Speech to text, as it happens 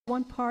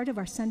one part of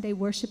our Sunday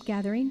worship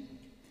gathering.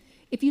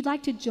 If you'd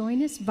like to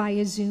join us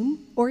via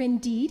Zoom or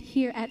indeed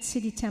here at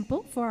City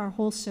Temple for our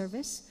whole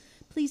service,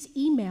 please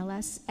email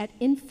us at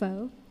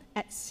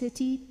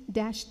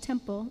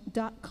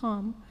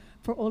info@city-temple.com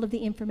for all of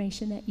the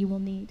information that you will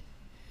need.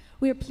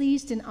 We are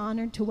pleased and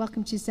honored to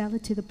welcome Gisela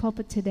to the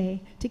pulpit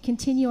today to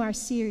continue our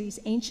series,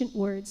 Ancient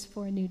Words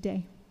for a New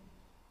Day.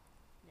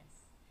 Yes.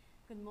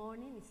 Good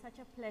morning. It's such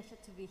a pleasure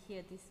to be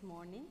here this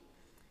morning,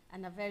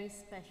 and a very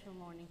special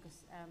morning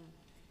because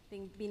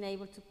being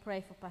able to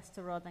pray for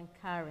Pastor Rod and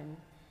Karen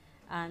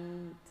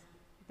and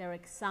their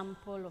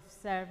example of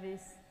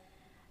service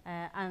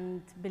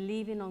and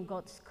believing on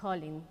God's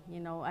calling. You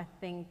know, I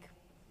think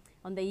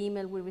on the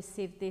email we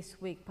received this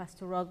week,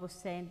 Pastor Rod was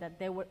saying that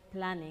they were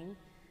planning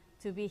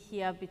to be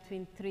here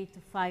between 3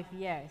 to 5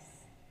 years.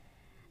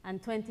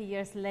 And 20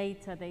 years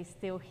later, they're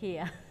still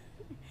here.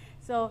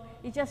 So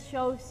it just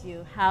shows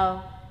you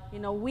how, you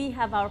know, we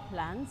have our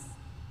plans,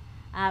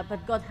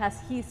 but God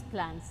has His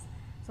plans.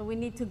 So we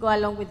need to go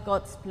along with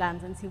God's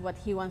plans and see what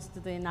He wants to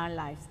do in our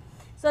lives.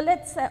 So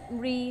let's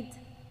read.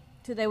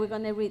 Today we're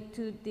going to read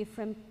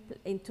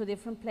in two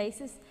different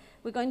places.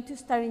 We're going to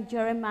start in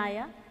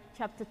Jeremiah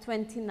chapter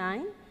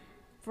 29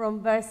 from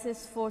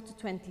verses 4 to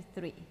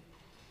 23.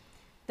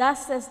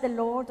 Thus says the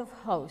Lord of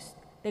hosts,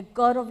 the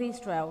God of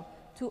Israel,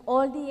 to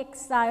all the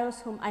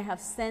exiles whom I have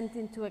sent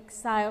into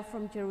exile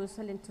from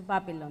Jerusalem to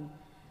Babylon,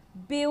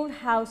 build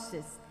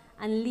houses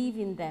and live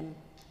in them,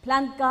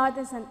 plant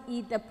gardens and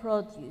eat their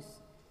produce.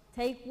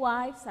 Take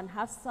wives and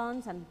have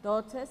sons and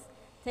daughters.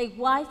 Take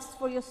wives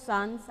for your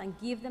sons and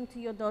give them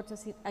to your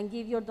daughters and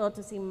give your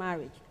daughters in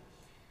marriage,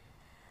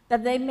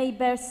 that they may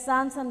bear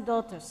sons and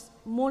daughters.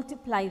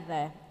 Multiply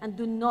there and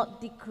do not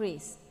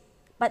decrease.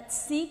 But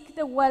seek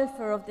the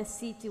welfare of the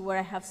city where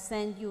I have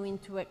sent you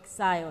into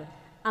exile,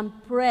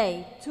 and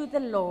pray to the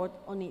Lord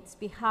on its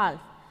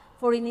behalf,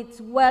 for in its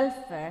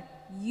welfare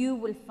you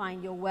will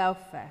find your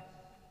welfare.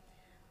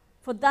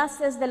 For thus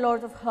says the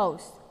Lord of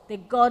hosts, the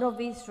God of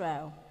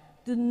Israel,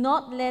 do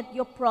not let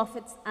your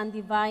prophets and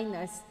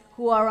diviners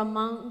who are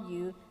among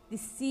you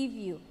deceive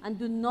you, and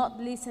do not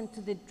listen to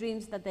the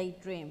dreams that they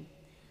dream.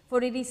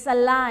 For it is a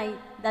lie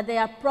that they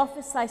are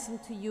prophesying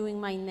to you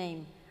in my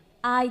name.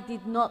 I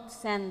did not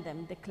send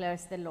them,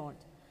 declares the Lord.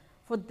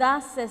 For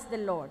thus says the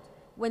Lord,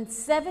 when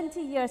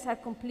 70 years are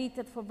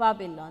completed for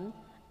Babylon,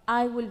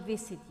 I will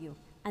visit you,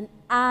 and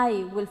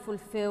I will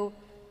fulfill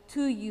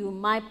to you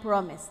my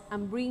promise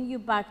and bring you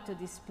back to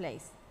this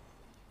place.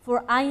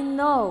 For I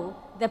know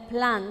the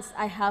plans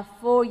I have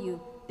for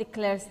you,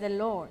 declares the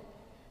Lord,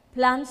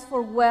 plans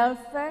for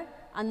welfare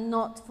and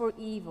not for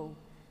evil,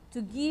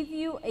 to give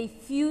you a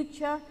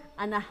future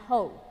and a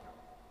hope.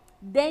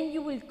 Then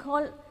you will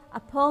call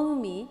upon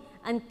me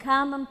and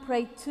come and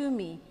pray to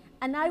me,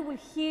 and I will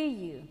hear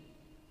you.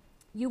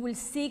 You will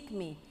seek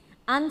me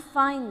and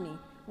find me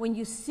when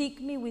you seek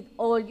me with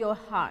all your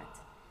heart.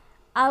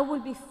 I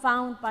will be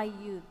found by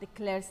you,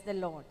 declares the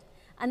Lord,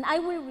 and I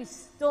will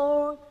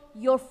restore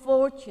your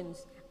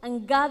fortunes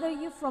and gather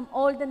you from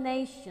all the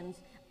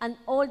nations and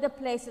all the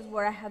places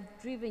where I have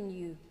driven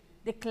you,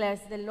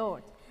 declares the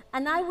Lord.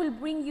 And I will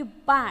bring you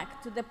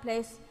back to the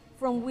place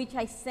from which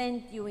I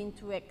sent you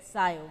into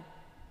exile.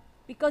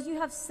 Because you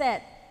have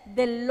said,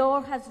 the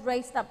Lord has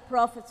raised up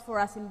prophets for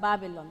us in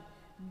Babylon.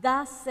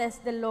 Thus says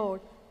the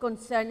Lord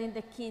concerning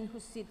the king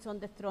who sits on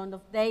the throne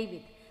of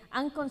David,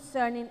 and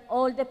concerning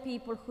all the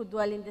people who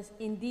dwell in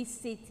this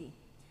city,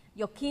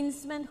 your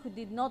kinsmen who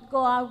did not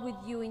go out with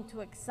you into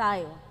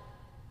exile.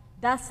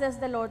 Thus says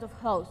the Lord of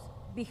hosts,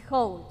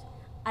 behold,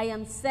 I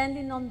am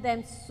sending on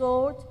them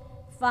sword,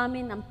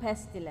 famine, and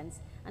pestilence,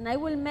 and I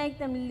will make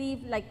them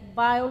live like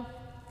vile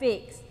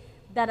figs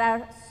that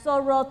are so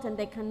rotten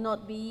they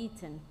cannot be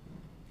eaten.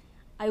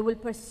 I will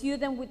pursue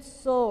them with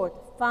sword,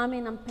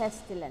 famine, and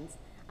pestilence,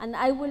 and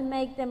I will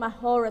make them a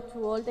horror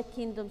to all the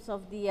kingdoms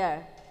of the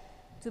earth,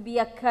 to be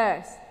a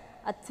curse,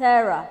 a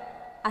terror,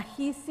 a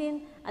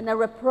hissing, and a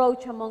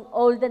reproach among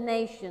all the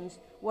nations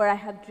where I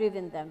have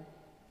driven them,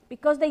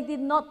 because they did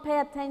not pay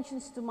attention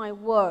to my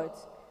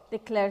words,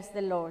 declares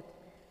the Lord,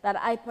 that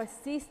I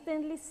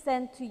persistently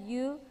sent to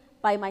you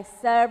by my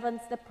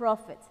servants the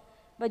prophets,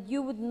 but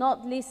you would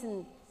not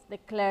listen,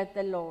 declared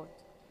the Lord.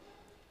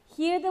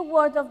 Hear the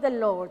word of the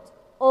Lord,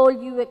 all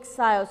you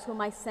exiles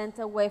whom I sent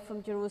away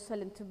from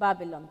Jerusalem to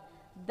Babylon.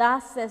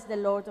 Thus says the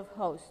Lord of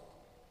hosts,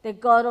 the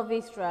God of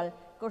Israel,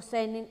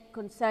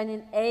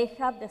 concerning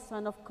Ahab the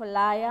son of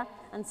Koliah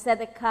and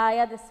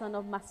Zedekiah the son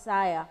of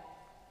Messiah,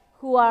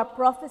 who are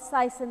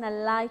prophesying a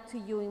lie to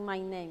you in my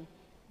name.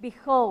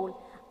 Behold,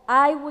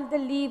 I will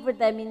deliver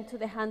them into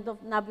the hand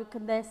of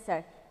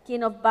Nebuchadnezzar,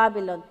 king of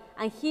Babylon,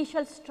 and he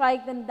shall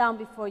strike them down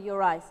before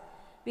your eyes.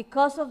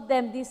 Because of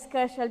them this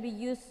curse shall be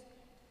used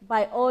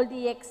by all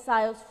the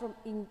exiles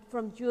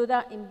from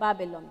Judah in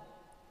Babylon.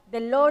 The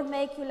Lord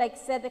make you like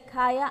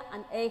Zedekiah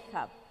and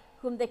Ahab,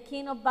 whom the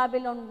king of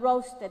Babylon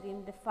roasted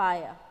in the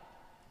fire.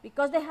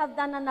 Because they have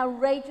done an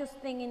outrageous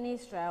thing in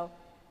Israel,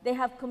 they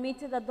have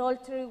committed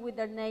adultery with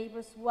their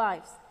neighbors'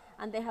 wives,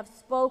 and they have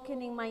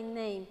spoken in my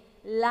name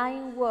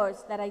lying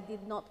words that I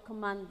did not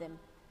command them.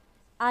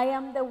 I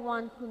am the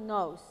one who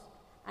knows,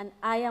 and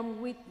I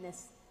am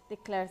witness,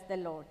 declares the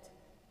Lord.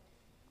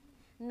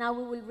 Now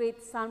we will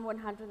read Psalm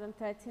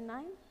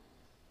 139.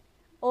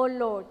 O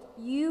Lord,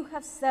 you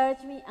have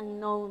searched me and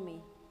known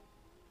me.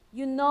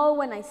 You know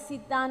when I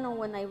sit down and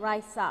when I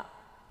rise up.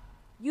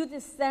 You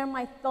discern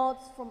my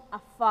thoughts from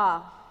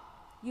afar.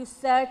 You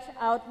search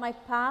out my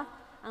path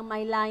and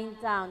my lying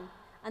down,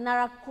 and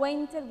are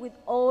acquainted with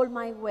all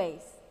my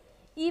ways.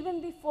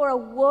 Even before a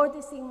word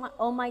is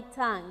on my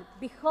tongue,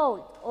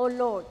 behold, O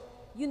Lord,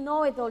 you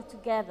know it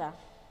altogether.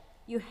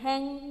 You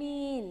hem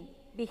me in,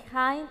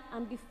 behind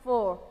and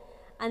before,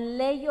 and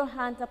lay your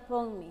hand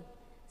upon me.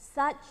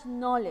 Such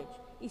knowledge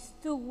is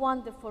too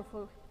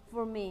wonderful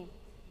for me.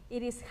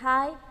 It is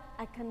high,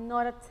 I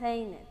cannot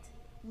attain it.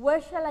 Where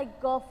shall I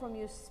go from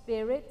your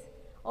spirit?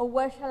 Or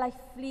where shall I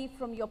flee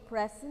from your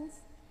presence?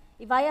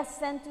 If I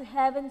ascend to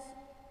heavens,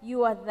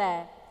 you are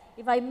there.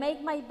 If I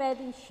make my bed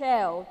in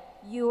Sheol,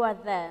 you are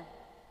there.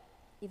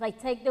 If I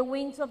take the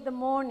wings of the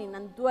morning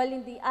and dwell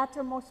in the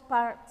uttermost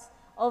parts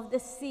of the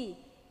sea,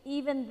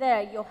 even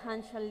there your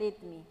hand shall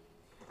lead me,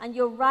 and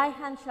your right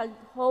hand shall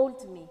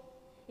hold me.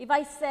 If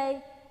I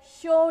say,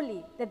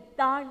 surely the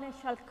darkness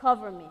shall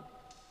cover me,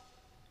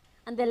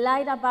 and the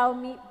light about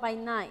me by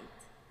night,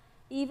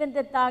 even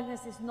the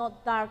darkness is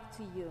not dark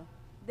to you.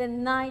 The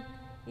night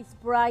is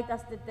bright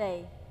as the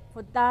day,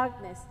 for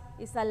darkness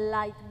is a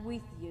light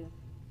with you.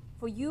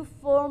 For you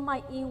formed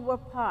my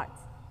inward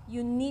parts.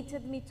 You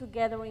knitted me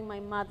together in my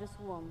mother's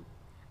womb.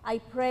 I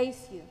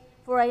praise you,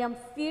 for I am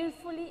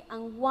fearfully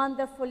and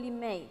wonderfully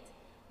made.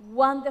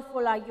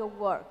 Wonderful are your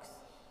works.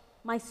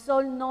 My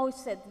soul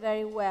knows it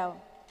very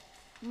well.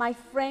 My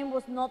frame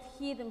was not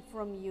hidden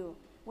from you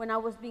when I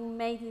was being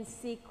made in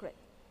secret,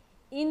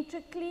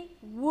 intricately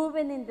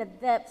woven in the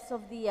depths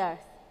of the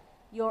earth.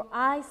 Your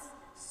eyes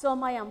saw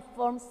my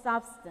unformed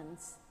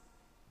substance.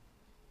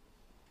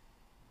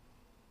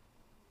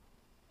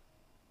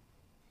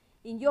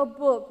 In your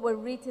book were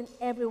written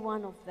every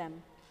one of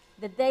them,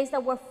 the days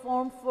that were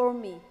formed for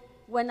me,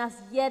 when as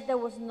yet there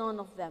was none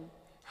of them.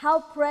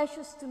 How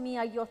precious to me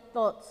are your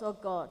thoughts, O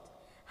God!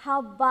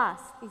 How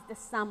vast is the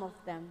sum of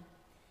them!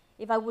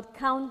 If I would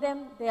count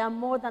them, they are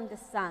more than the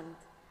sand.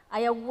 I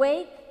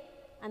awake,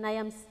 and I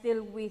am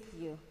still with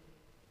you.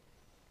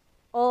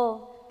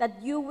 Oh,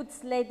 that you would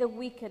slay the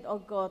wicked, O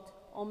God!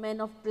 O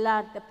men of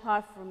blood,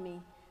 depart from me.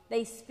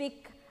 They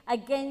speak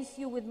against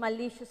you with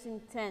malicious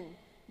intent.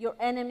 Your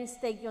enemies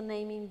take your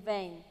name in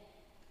vain.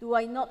 Do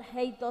I not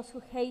hate those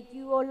who hate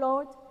you, O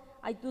Lord?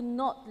 I do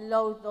not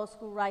loathe those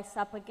who rise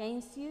up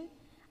against you.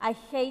 I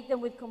hate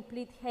them with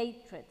complete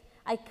hatred.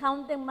 I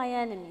count them my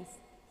enemies.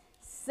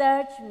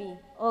 Search me,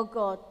 O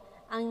God,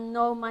 and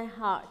know my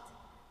heart.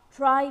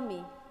 Try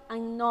me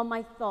and know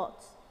my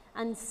thoughts,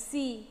 and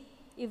see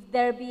if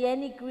there be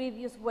any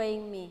grievous way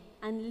in me,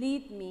 and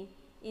lead me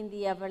in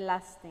the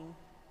everlasting.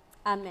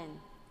 Amen.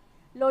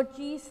 Lord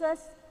Jesus,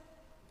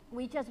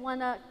 we just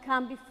want to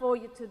come before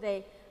you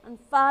today. And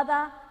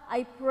Father,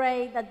 I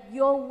pray that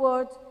your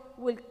word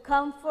will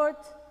comfort,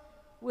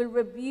 will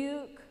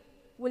rebuke,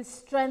 will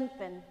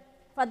strengthen.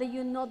 Father,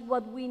 you know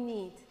what we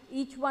need.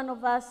 Each one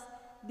of us,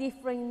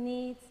 different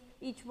needs,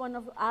 each one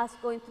of us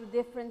going through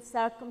different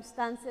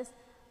circumstances,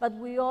 but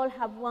we all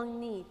have one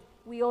need.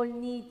 We all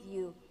need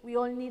you. We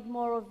all need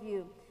more of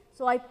you.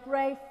 So I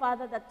pray,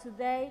 Father, that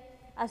today,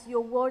 as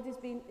your word is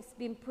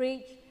being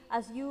preached,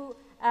 as you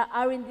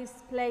are in this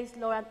place,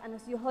 Lord, and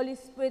as your Holy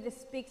Spirit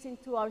speaks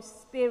into our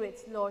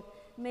spirits, Lord,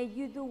 may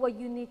you do what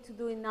you need to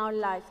do in our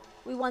lives.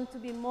 We want to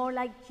be more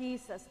like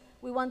Jesus.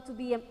 We want to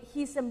be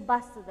his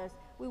ambassadors.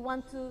 We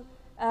want to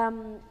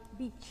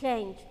be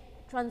changed,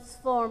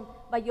 transformed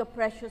by your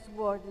precious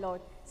word,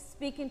 Lord.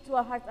 Speak into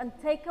our hearts and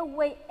take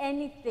away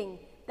anything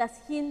that's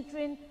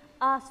hindering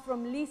us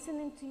from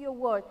listening to your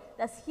word,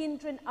 that's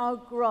hindering our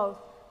growth.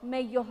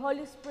 May your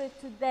Holy Spirit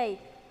today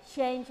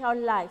change our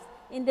lives.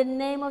 In the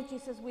name of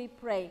Jesus we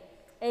pray.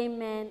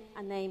 Amen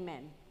and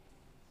amen.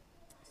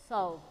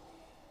 So,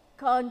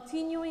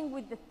 continuing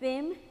with the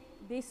theme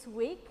this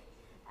week,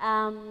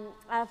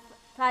 I've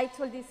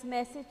titled this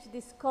message,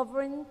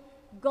 Discovering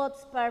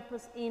God's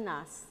Purpose in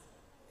Us.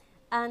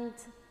 And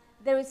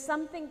there is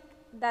something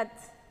that,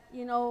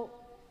 you know,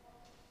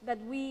 that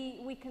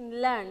we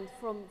can learn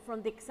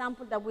from the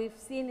example that we've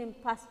seen in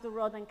Pastor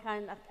Rod and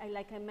Karen,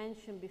 like I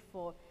mentioned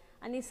before.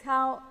 And it's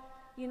how,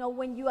 you know,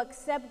 when you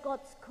accept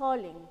God's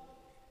calling,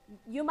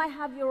 you might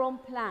have your own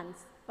plans,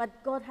 but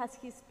God has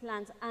his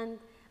plans. And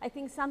I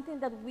think something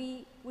that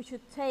we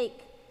should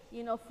take,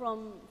 you know,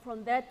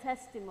 from their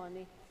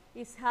testimony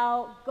is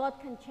how God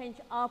can change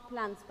our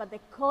plans, but the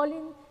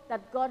calling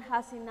that God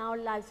has in our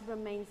lives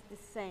remains the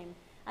same.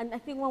 And I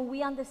think when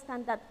we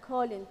understand that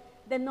calling,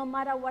 then no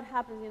matter what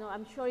happens, you know,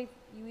 I'm sure if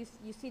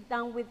you sit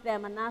down with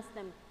them and ask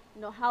them,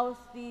 you know, how's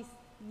these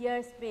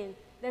years been?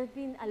 There's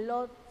been a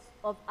lot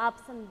of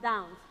ups and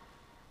downs,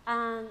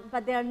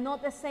 but they are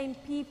not the same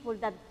people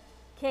that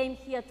came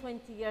here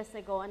 20 years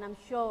ago, and I'm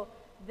sure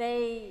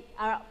they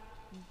are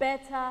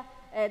better,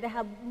 they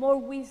have more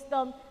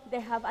wisdom, they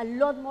have a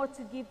lot more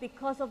to give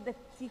because of the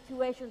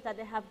situations that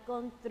they have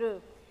gone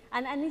through.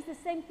 And it's the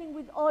same thing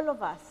with all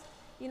of us.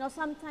 You know,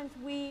 sometimes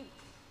we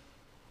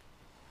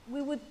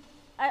would,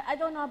 I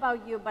don't know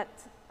about you, but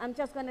I'm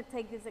just going to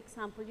take this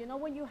example. You know,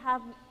 when you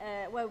have,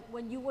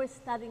 when you were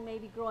studying,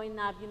 maybe growing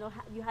up, you know,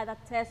 you had a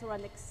test or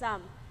an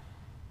exam.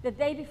 The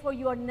day before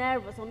you are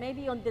nervous, or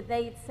maybe on the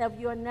day itself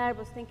you are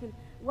nervous, thinking,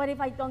 what if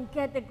I don't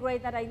get the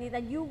grade that I need?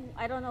 And you,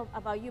 I don't know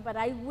about you, but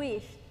I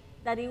wish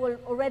that it will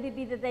already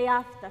be the day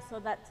after, so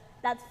that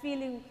that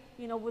feeling,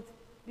 you know, would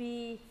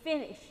be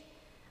finished.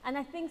 And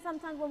I think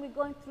sometimes when we're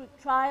going through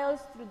trials,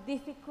 through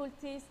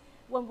difficulties,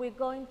 when we're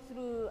going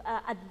through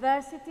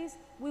adversities,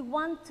 we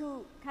want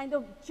to kind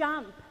of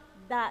jump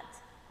that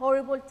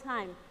horrible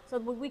time so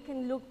that we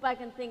can look back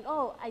and think,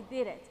 oh, I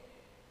did it.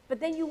 But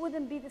then you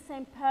wouldn't be the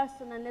same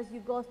person unless you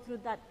go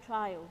through that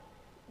trial.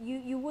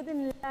 You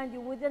wouldn't learn,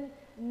 you wouldn't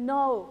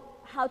know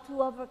how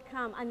to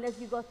overcome unless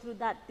you go through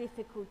that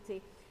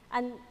difficulty.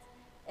 And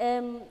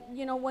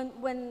you know,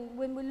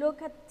 when we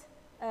look at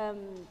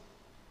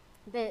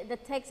the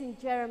text in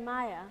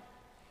Jeremiah,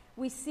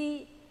 we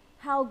see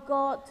how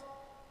God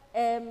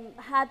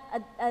had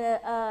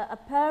a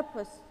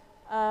purpose,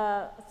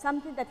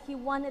 something that he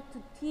wanted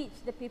to teach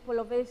the people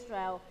of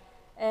Israel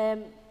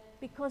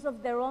because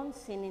of their own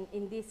sin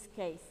in this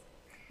case.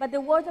 But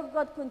the Word of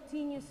God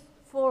continues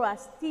for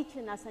us,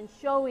 teaching us and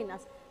showing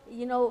us.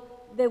 You know,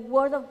 the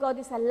Word of God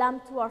is a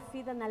lamp to our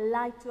feet and a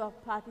light to our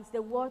path. It's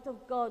the Word of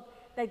God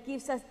that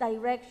gives us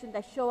direction,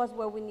 that shows us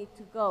where we need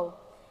to go.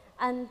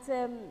 And,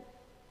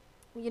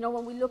 you know,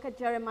 when we look at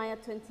Jeremiah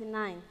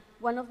 29,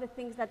 one of the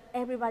things that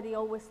everybody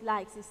always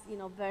likes is, you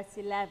know, verse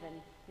 11.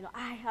 You know,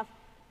 I have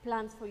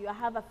plans for you. I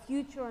have a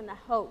future and a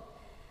hope.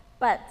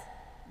 But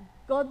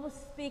God was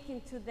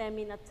speaking to them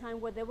in a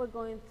time where they were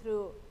going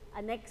through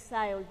an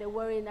exile. They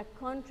were in a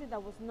country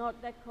that was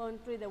not their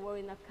country. They were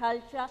in a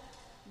culture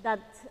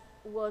that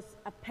was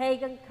a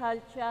pagan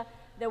culture.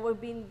 They were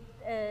being,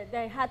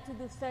 they had to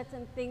do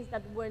certain things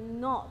that were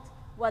not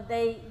what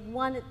they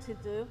wanted to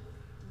do.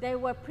 They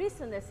were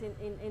prisoners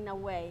in a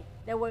way.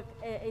 They were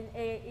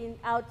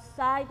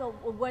outside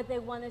of where they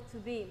wanted to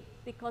be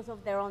because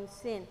of their own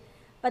sin.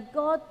 But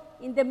God,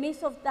 in the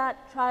midst of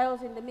that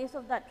trials, in the midst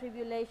of that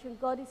tribulation,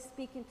 God is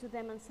speaking to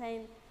them and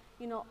saying,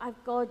 you know,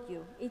 I've got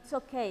you. It's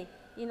okay.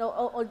 You know,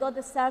 although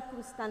the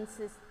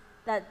circumstances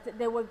that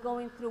they were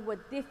going through were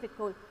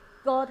difficult,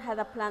 God had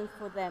a plan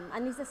for them.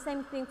 And it's the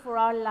same thing for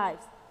our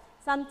lives.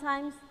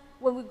 Sometimes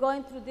when we're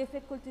going through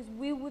difficulties,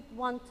 we would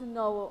want to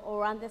know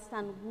or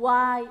understand,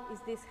 why is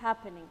this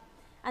happening?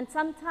 And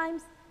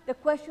sometimes the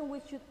question we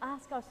should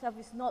ask ourselves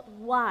is not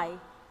why,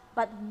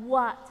 but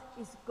what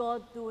is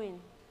God doing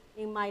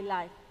in my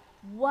life?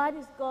 What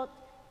is God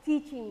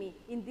teaching me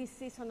in this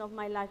season of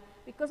my life?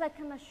 Because I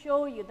can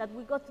assure you that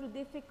we go through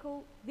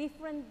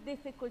different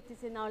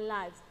difficulties in our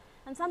lives.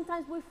 And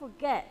sometimes we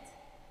forget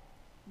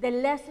the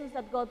lessons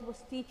that God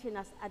was teaching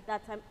us at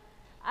that time.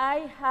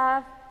 I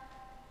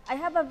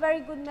have a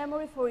very good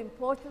memory for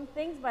important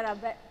things, but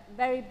a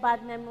very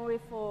bad memory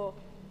for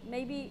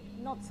maybe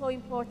not so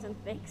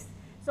important things.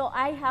 So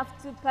I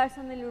have to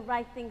personally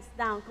write things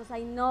down, because I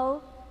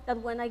know that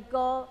when I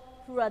go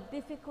through a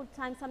difficult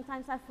time,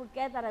 sometimes I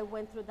forget that I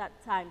went through that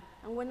time.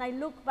 And when I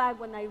look back,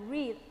 when I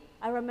read,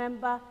 I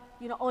remember,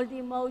 you know, all the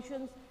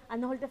emotions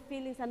and all the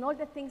feelings and all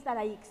the things that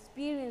I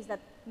experienced that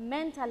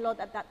meant a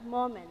lot at that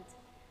moment.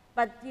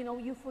 But, you know,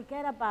 you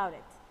forget about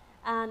it.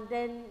 And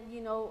then,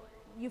 you know,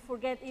 you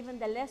forget even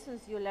the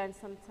lessons you learn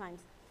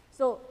sometimes.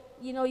 So,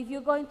 you know, if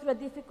you're going through a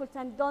difficult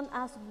time, don't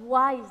ask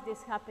why is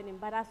this happening,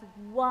 but ask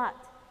what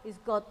is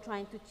God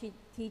trying to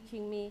teach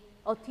me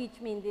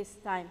in this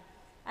time.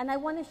 And I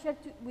want to share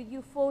with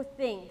you 4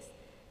 things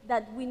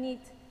that we need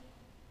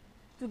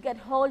to get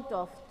hold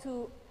of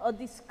to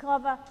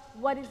discover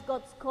what is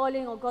God's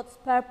calling or God's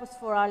purpose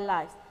for our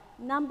lives.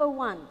 Number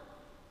 1,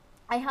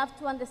 I have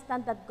to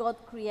understand that God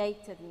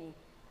created me.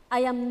 I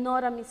am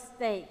not a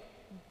mistake.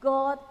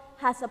 God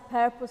has a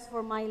purpose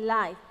for my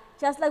life.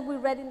 Just like we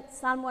read in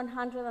Psalm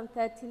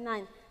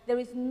 139, there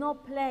is no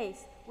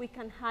place we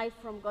can hide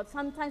from God.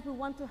 Sometimes we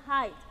want to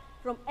hide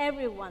from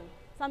everyone.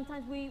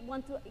 Sometimes we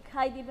want to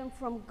hide even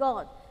from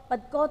God.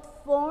 But God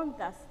formed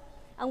us.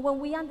 And when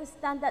we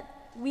understand that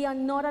we are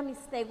not a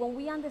mistake, when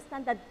we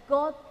understand that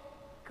God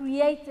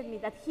created me,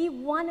 that He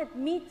wanted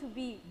me to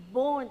be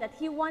born, that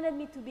He wanted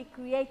me to be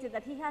created,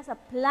 that He has a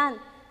plan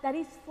that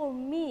is for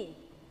me,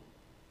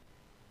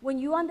 when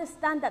you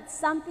understand that,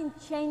 something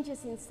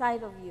changes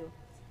inside of you.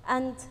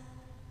 And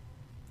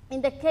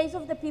in the case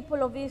of the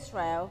people of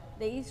Israel,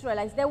 the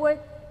Israelites, they were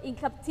in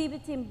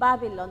captivity in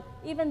Babylon.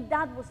 Even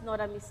that was not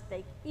a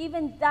mistake.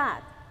 Even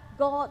that,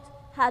 God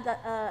had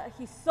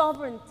His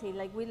sovereignty,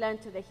 like we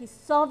learned today. His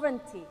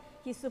sovereignty,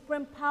 His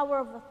supreme power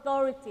of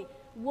authority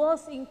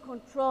was in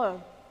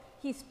control.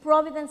 His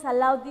providence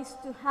allowed this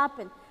to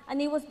happen. And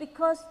it was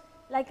because,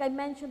 like I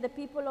mentioned,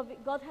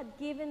 God had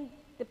given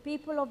the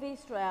people of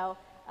Israel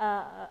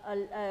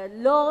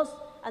laws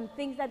and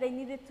things that they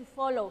needed to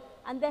follow,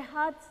 and their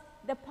hearts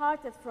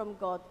departed from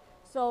God.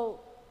 So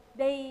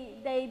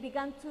they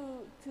began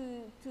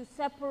to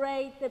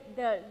separate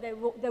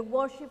the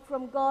worship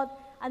from God,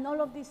 and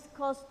all of this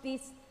caused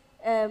this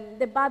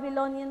the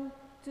Babylonian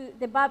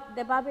the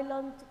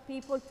Babylon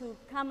people to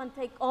come and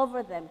take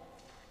over them.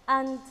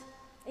 And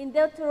in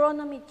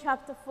Deuteronomy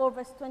chapter 4,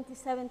 verse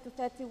 27 to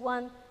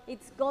 31,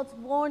 it's God's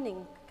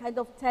warning, kind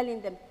of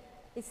telling them.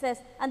 It says,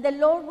 "And the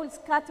Lord will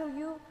scatter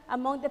you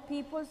among the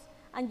peoples,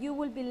 and you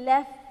will be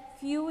left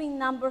few in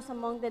numbers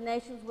among the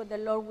nations where the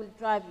Lord will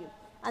drive you.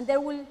 And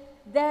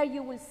there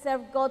you will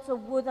serve gods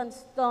of wood and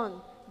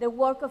stone, the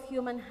work of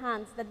human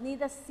hands, that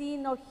neither see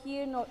nor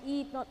hear nor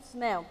eat nor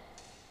smell.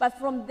 But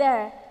from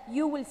there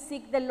you will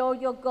seek the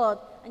Lord your God,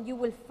 and you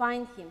will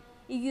find him,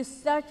 if you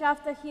search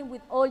after him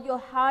with all your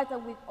heart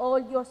and with all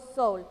your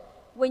soul.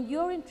 When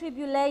you're in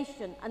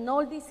tribulation and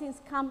all these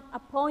things come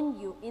upon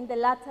you in the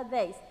latter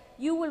days,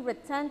 you will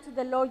return to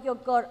the Lord your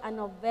God and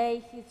obey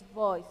his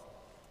voice.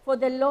 For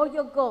the Lord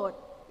your God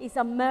is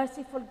a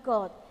merciful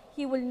God.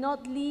 He will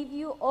not leave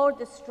you or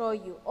destroy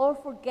you or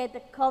forget the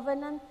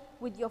covenant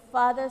with your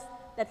fathers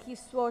that he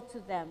swore to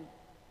them."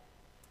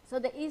 So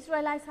the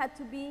Israelites had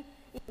to be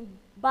in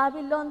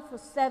Babylon for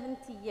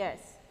 70 years.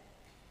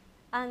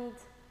 And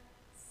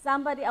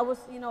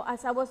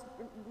as I was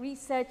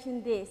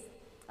researching this,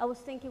 I was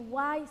thinking,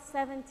 why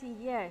 70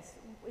 years?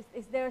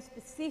 Is there a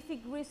specific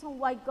reason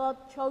why God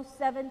chose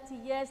 70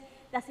 years?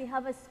 Does it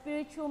have a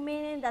spiritual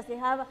meaning? Does it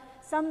have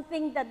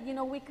something that,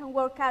 we can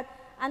work out?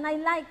 And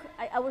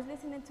I was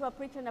listening to a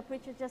preacher, and a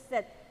preacher just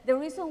said, the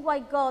reason why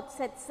God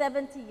said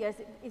 70 years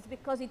is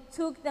because it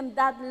took them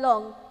that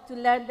long to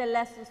learn the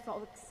lessons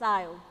from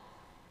exile.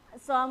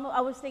 So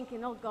I was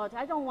thinking, oh God,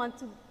 I don't want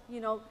to,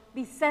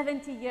 be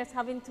 70 years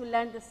having to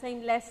learn the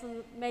same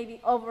lesson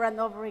maybe over and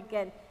over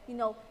again.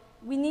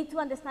 We need to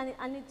understand it,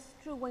 and it's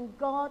true. When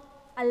God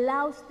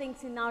allows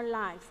things in our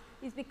lives,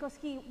 it's because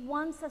he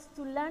wants us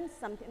to learn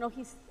something,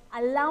 he's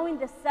allowing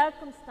the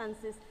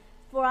circumstances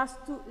for us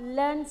to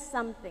learn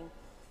something.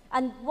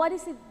 And what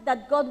is it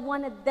that God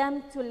wanted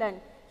them to learn?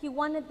 He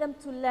wanted them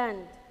to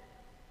learn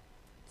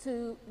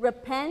to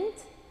repent,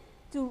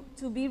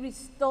 to be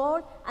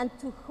restored, and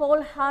to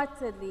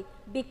wholeheartedly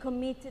be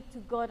committed to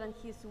God and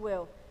his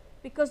will.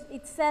 Because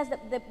it says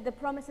that the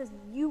promise says,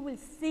 you will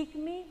seek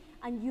me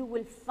and you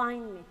will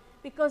find me.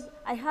 Because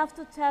I have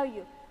to tell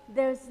you,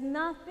 there's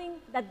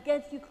nothing that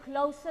gets you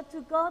closer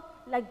to God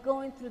like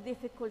going through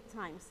difficult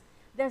times.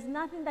 There's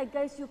nothing that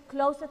gets you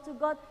closer to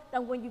God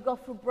than when you go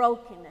through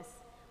brokenness.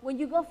 When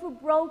you go through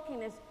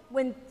brokenness,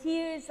 when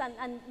tears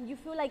and you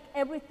feel like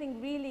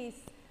everything really is,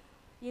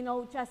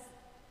 just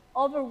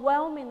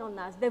overwhelming on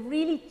us, that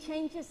really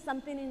changes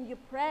something in your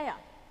prayer.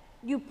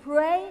 You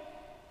pray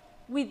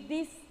with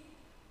this,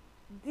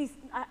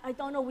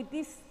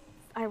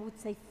 I would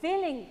say,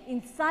 feeling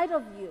inside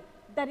of you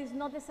that is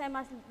not the same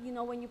as,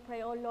 when you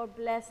pray, oh Lord,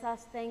 bless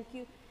us, thank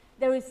you.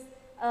 There is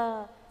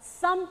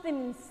something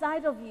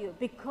inside of you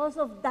because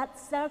of that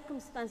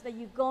circumstance that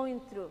you're going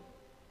through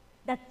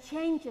that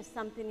changes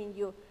something in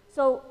you.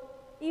 So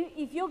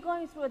if you're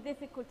going through a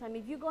difficult time,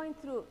 if you're going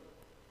through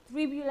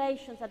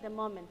tribulations at the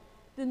moment,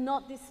 do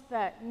not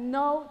despair.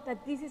 Know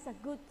that this is a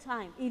good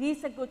time. It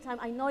is a good time.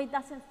 I know it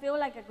doesn't feel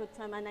like a good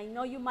time, and I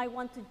know you might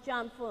want to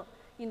jump for,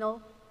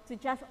 to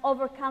just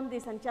overcome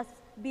this and just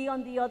be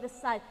on the other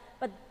side.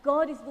 But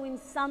God is doing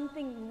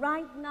something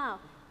right now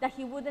that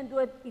he wouldn't do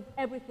it if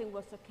everything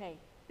was okay.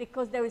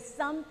 Because there is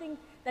something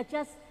that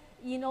just,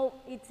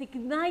 it's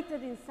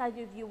ignited inside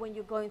of you when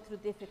you're going through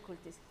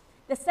difficulties.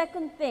 The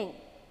second thing,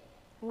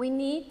 I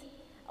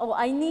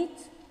need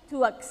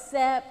to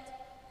accept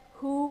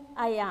who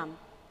I am.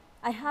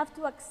 I have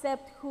to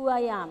accept who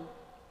I am.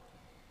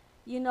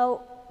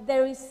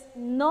 There is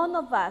none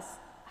of us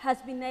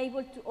has been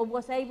able to or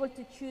was able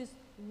to choose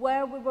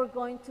where we were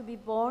going to be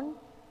born,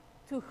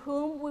 to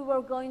whom we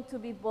were going to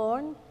be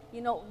born,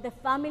 the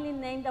family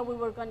name that we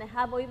were going to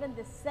have, or even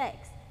the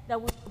sex that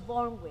we were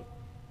born with.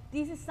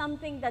 This is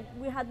something that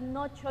we had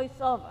no choice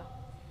over.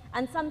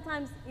 And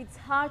sometimes it's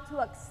hard to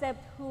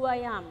accept who I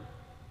am.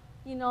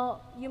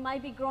 You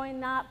might be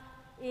growing up,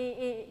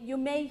 you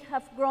may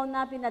have grown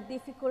up in a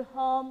difficult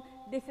home,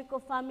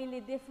 difficult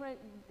family,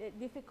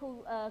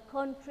 difficult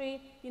country,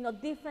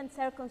 different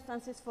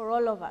circumstances for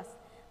all of us.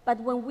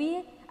 But when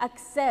we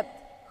accept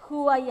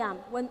who I am,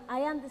 when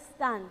I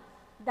understand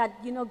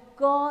that,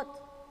 God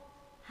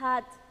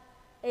had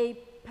a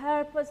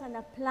purpose and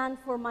a plan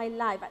for my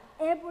life, and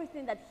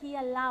everything that he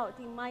allowed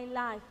in my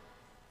life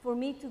for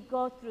me to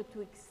go through,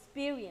 to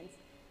experience,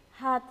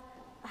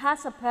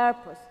 has a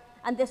purpose.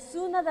 And the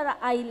sooner that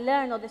I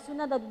learn, or the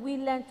sooner that we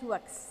learn to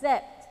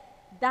accept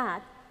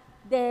that,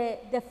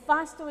 the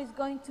faster it's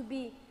going to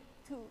be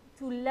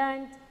to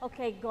learn,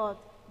 okay, God,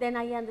 then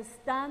I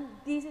understand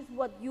this is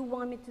what you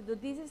want me to do.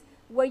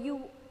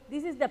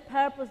 This is the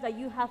purpose that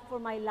you have for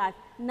my life.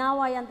 Now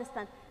I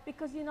understand.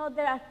 Because,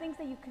 there are things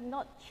that you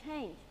cannot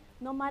change,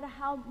 no matter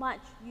how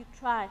much you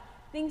try.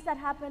 Things that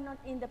happened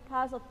in the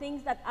past, or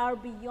things that are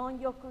beyond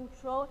your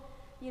control,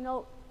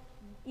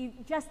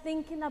 just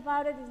thinking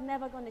about it is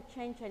never going to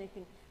change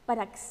anything. But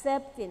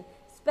accepting,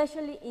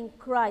 especially in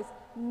Christ,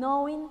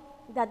 knowing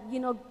that,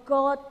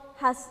 God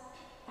has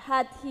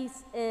had his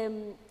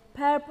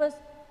purpose,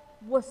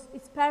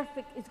 it's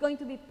perfect, it's going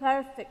to be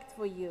perfect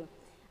for you.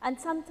 And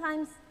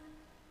sometimes,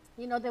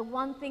 you know, the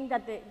one thing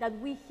that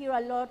we hear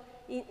a lot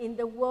in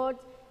the world,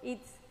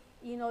 it's,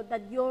 you know,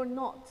 that you're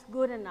not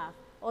good enough,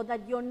 or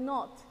that you're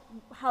not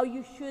how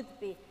you should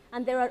be.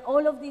 And there are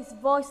all of these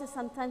voices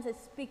sometimes that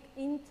speak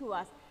into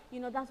us. You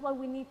know, that's why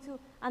we need to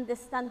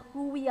understand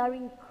who we are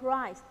in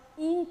Christ,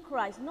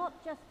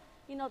 not just,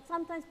 you know,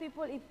 sometimes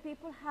if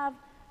people have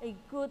a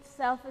good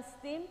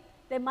self-esteem,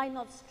 they might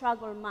not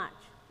struggle much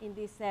in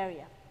this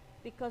area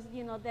because,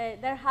 you know,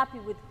 they're happy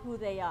with who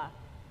they are.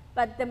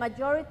 But the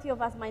majority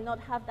of us might not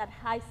have that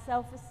high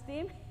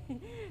self-esteem.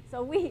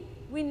 So we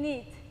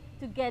need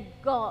to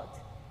get God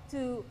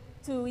to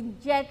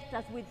inject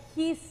us with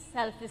His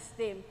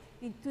self-esteem,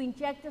 to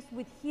inject us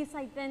with His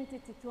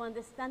identity, to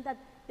understand that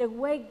the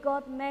way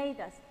God made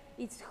us,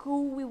 it's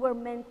who we were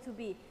meant to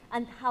be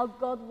and how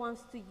God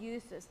wants to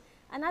use us.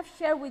 And I've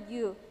shared with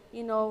you,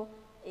 you know,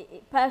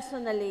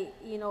 personally,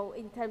 you know,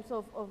 in terms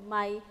of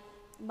my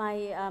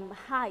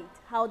height,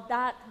 how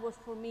that was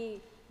for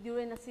me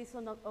during a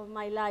season of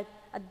my life,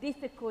 a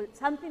difficult,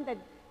 something that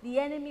the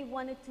enemy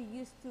wanted to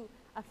use to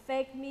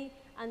affect me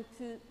and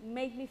to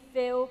make me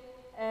feel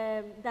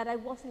that I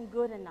wasn't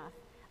good enough.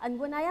 And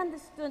when I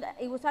understood,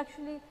 it was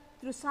actually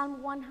through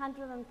Psalm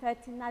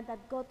 139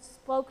 that God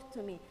spoke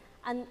to me.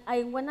 And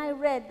when I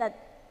read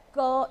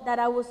that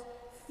I was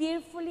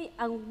fearfully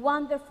and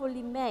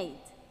wonderfully made,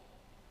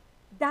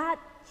 that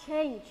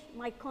changed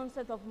my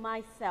concept of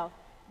myself.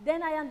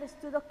 Then I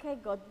understood, okay,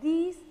 God,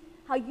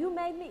 how you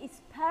made me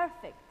is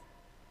perfect.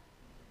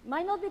 It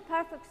might not be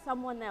perfect for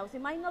someone else.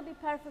 It might not be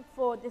perfect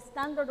for the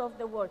standard of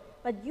the world,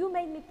 but you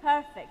made me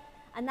perfect.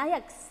 And I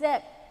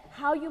accept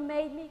how you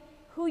made me,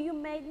 who you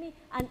made me,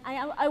 and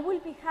I will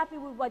be happy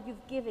with what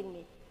you've given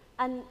me.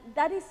 And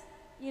that is,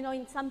 you know,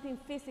 in something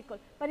physical,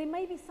 but it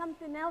may be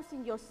something else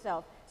in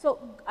yourself. So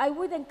I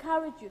would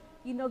encourage you,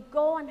 you know,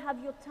 go and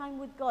have your time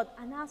with God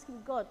and ask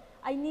Him, God,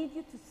 I need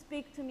you to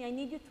speak to me. I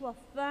need you to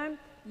affirm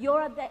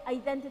your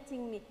identity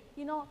in me.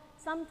 You know,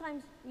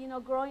 sometimes, you know,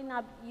 growing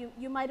up,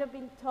 you might have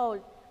been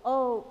told,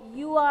 oh,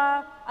 you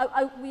are,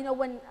 you know,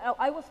 when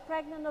I was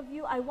pregnant of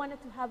you, I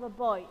wanted to have a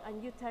boy,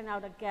 and you turn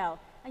out a girl.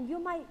 And you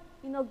might,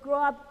 you know,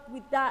 grow up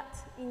with that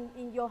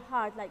in your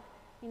heart, like,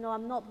 you know,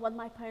 I'm not what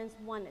my parents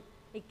wanted.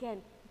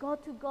 Again, go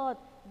to God.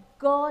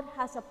 God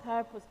has a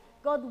purpose.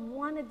 God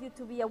wanted you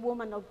to be a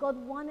woman, or God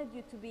wanted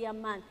you to be a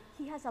man.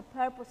 He has a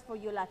purpose for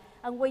your life.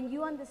 And when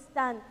you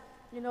understand,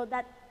 you know,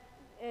 that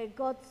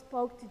God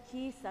spoke to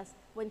Jesus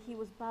when He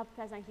was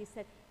baptized, and He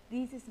said,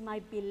 this is my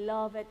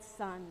beloved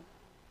Son.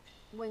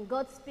 When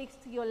God speaks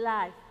to your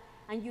life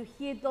and you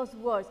hear those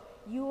words,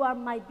 you are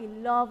my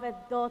beloved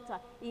daughter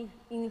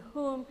in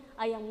whom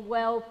I am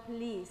well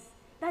pleased.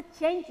 That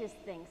changes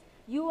things.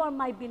 You are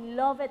my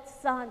beloved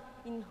son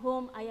in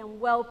whom I am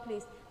well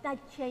pleased. That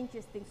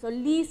changes things. So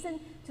listen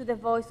to the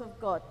voice of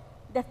God.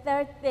 The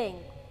third thing,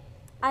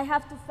 I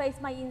have to face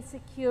my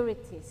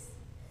insecurities.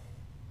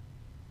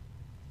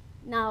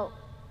 Now,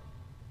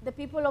 the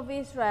people of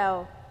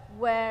Israel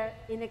were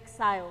in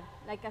exile,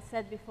 like I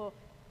said before,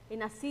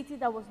 in a city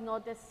that was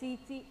not their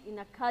city, in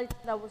a culture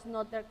that was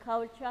not their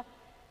culture.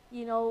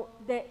 You know,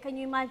 can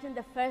you imagine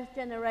the first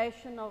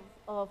generation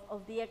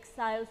of the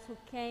exiles who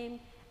came,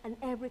 and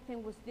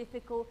everything was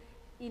difficult?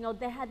 You know,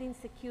 they had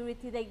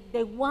insecurity.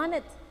 They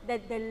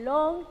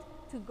longed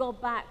to go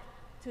back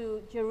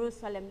to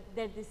Jerusalem.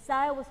 Their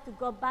desire was to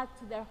go back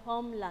to their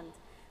homeland.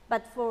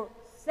 But for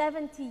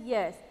 70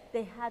 years,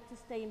 they had to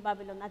stay in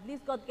Babylon. At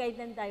least God gave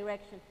them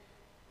direction.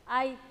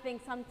 I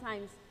think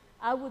sometimes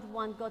I would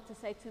want God to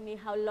say to me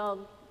how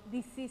long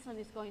this season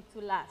is going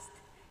to last.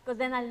 Because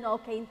then I'll know,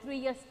 okay, in 3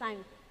 years'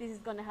 time, this is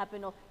going to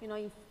happen. Or, you know,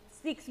 in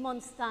 6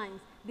 months' time,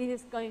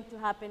 this is going to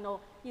happen. Or,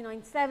 you know,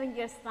 in 7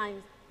 years'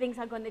 time, things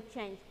are going to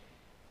change.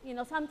 You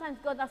know, sometimes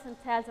God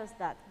doesn't tell us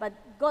that. But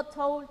God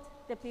told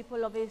the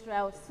people of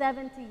Israel,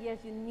 70 years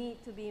you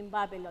need to be in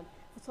Babylon.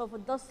 So for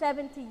those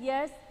 70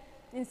 years,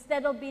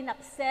 instead of being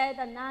upset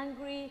and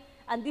angry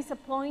and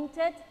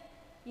disappointed,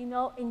 you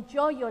know,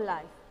 enjoy your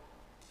life.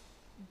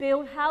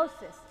 Build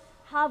houses,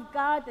 have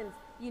gardens,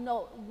 you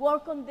know,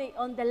 work on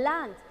the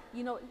land,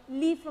 you know,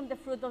 live from the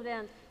fruit of the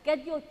land.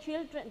 Get your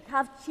children,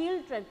 have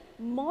children,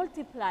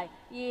 multiply,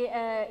 you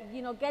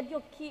know, get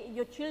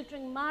your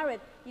children married,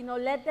 you know,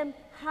 let them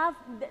have,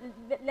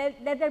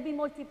 let there be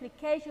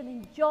multiplication.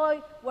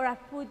 Enjoy where I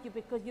put you,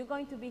 because you're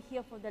going to be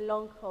here for the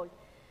long haul.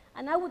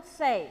 And I would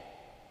say,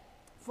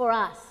 for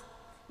us,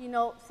 you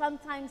know,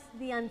 sometimes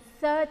the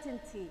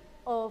uncertainty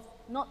of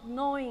not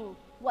knowing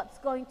what's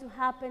going to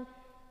happen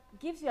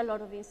gives you a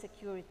lot of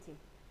insecurity.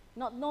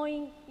 Not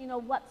knowing, you know,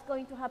 what's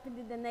going to happen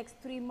in the next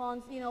 3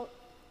 months. You know,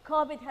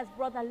 COVID has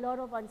brought a lot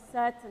of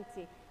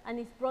uncertainty, and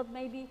it's brought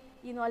maybe,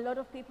 you know, a lot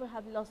of people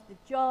have lost their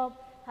job,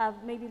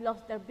 have maybe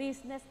lost their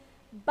business.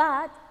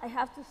 But I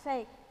have to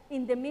say,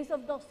 in the midst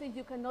of those things,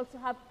 you can also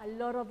have a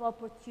lot of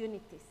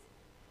opportunities.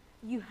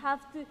 You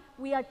have to,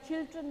 we are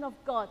children of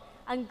God,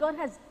 and God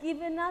has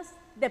given us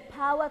the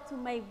power to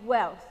make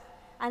wealth.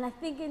 And I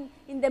think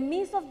in the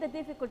midst of the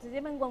difficulties,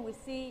 even when we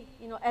see,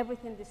 you know,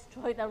 everything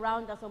destroyed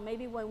around us, or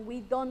maybe when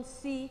we don't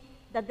see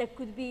that there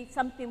could be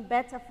something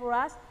better for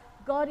us,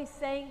 God is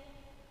saying,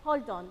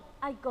 hold on,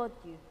 I got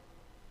you.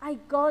 I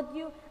got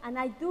you, and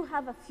I do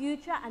have a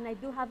future, and I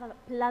do have a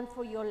plan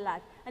for your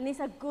life, and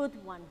it's a good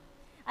one.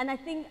 And I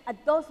think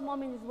at those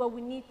moments is where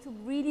we need to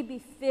really be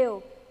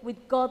filled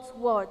with God's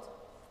word.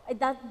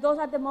 Those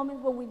are the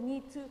moments where we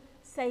need to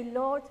say,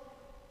 Lord,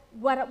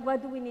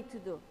 what do we need to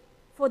do?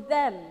 For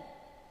them,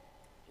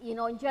 you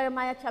know, in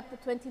Jeremiah chapter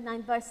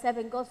 29, verse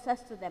 7, God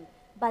says to them,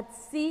 but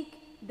seek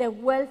the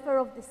welfare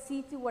of the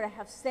city where I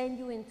have sent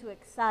you into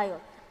exile,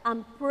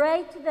 and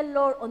pray to the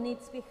Lord on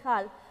its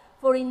behalf,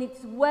 for in its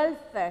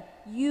welfare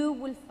you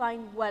will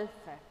find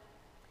welfare.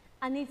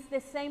 And it's the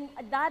same,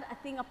 that I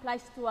think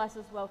applies to us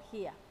as well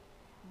here.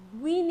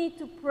 We need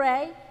to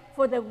pray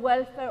for the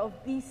welfare of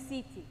this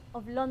city,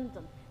 of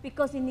London,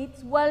 because in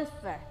its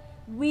welfare,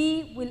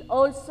 we will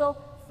also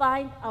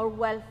find our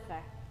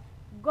welfare.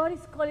 God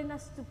is calling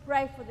us to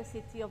pray for the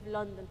city of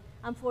London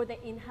and for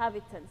the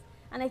inhabitants.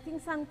 And I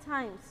think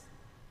sometimes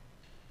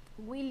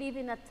we live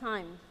in a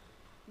time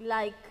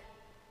like,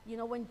 you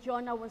know, when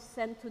Jonah was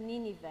sent to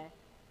Nineveh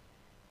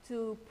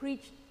to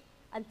preach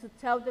and to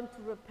tell them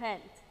to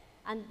repent.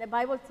 And the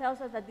Bible tells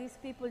us that these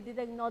people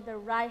didn't know the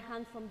right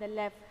hand from the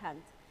left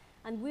hand.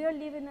 And we are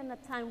living in a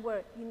time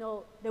where, you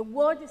know, the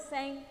world is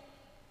saying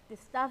the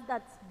stuff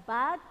that's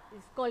bad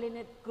is calling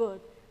it good,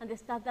 and the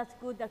stuff that's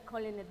good, they're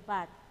calling it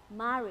bad.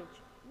 Marriage.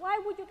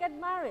 Why would you get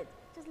married?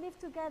 Just live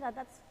together.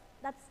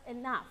 That's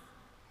enough.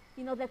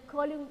 You know, they're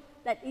calling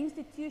that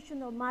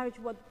institution of marriage,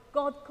 what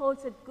God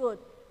calls it good,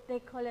 they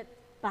call it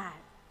bad.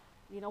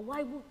 You know,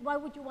 why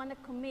would you want to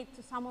commit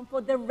to someone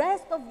for the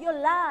rest of your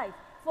life,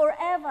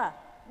 forever?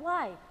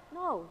 Why?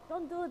 No,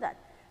 don't do that.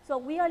 So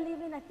we are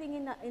living, I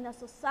think, in a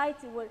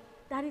society where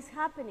that is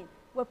happening,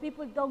 where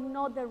people don't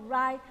know the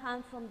right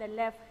hand from the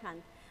left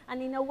hand.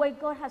 And in a way,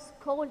 God has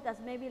called us,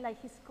 maybe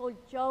like he's called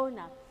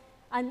Jonah.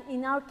 And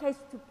in our case,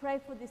 to pray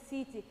for the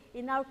city.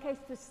 In our case,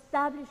 to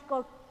establish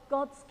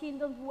God's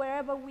kingdom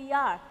wherever we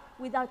are,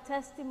 with our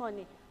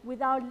testimony,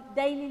 with our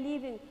daily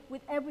living,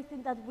 with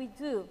everything that we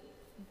do.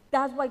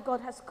 That's why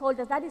God has called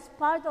us. That is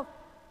part of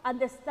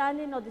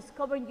understanding or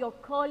discovering your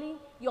calling,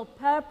 your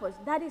purpose.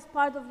 That is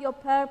part of your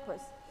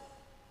purpose.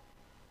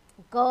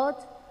 God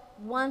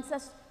wants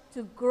us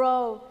to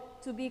grow,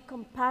 to be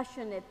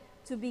compassionate,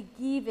 to be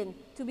giving,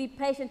 to be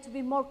patient, to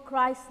be more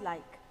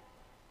Christ-like.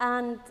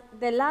 And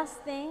the last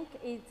thing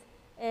is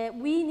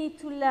we need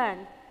to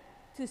learn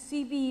to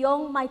see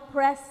beyond my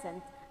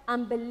present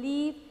and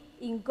believe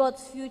in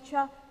God's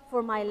future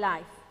for my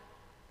life.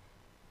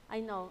 I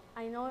know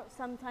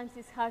sometimes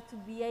it's hard to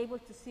be able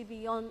to see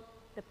beyond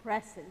the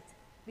present,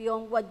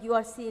 beyond what you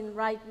are seeing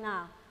right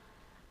now,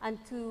 and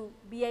to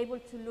be able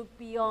to look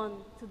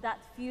beyond to that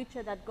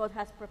future that God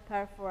has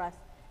prepared for us.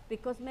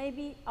 Because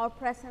maybe our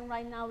present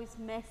right now is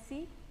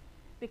messy,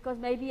 because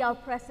maybe our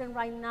present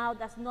right now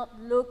does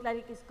not look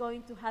like it's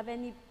going to have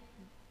any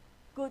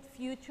good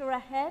future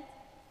ahead.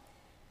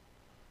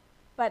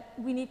 But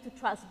we need to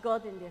trust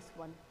God in this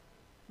one.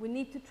 We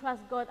need to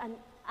trust God.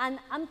 And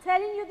I'm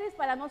telling you this,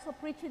 but I'm also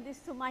preaching this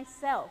to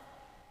myself.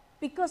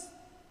 Because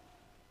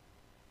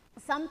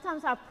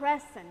sometimes our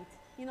present,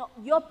 you know,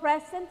 your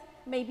present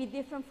may be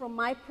different from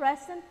my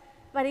present,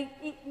 but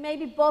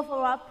maybe both of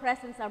our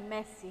presents are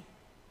messy.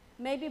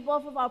 Maybe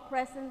both of our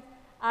presents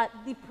are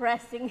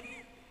depressing,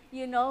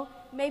 you know.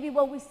 Maybe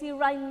what we see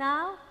right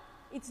now,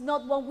 it's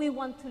not what we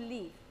want to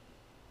live.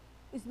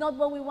 It's not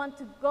what we want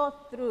to go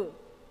through.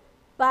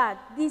 But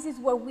this is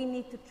where we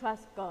need to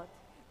trust God.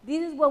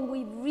 This is where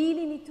we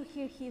really need to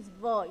hear his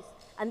voice.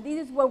 And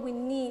this is where we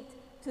need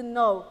to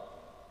know.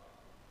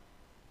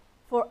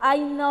 For I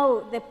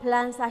know the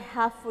plans I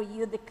have for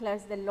you,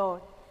 declares the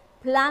Lord.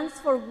 Plans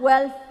for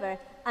welfare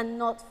and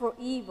not for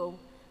evil,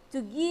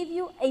 to give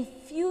you a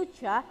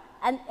future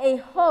and a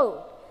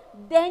hope.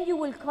 Then you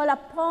will call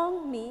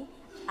upon me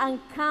and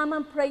come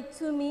and pray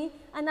to me,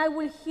 and I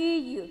will hear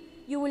you.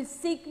 You will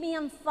seek me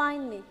and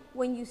find me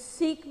when you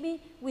seek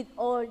me with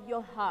all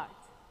your heart.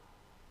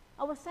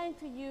 I was saying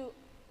to you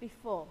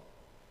before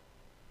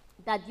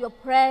that your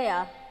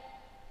prayer,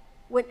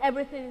 when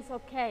everything is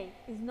okay,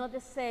 is not the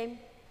same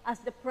as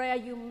the prayer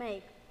you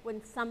make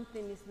when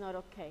something is not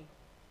okay.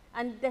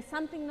 And there's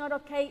something not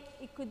okay,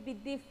 it could be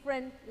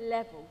different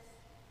levels.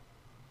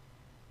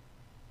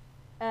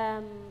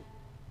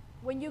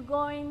 When you're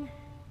going,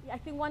 I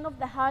think one of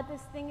the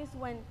hardest things is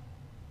when,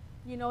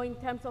 you know, in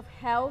terms of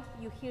health,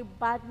 you hear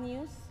bad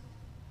news.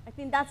 I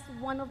think that's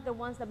one of the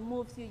ones that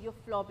moves you your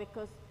floor,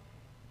 because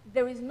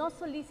there is no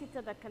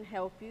solicitor that can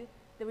help you.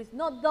 There is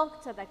no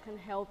doctor that can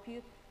help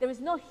you. There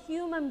is no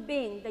human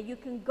being that you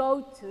can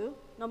go to,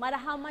 no matter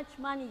how much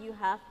money you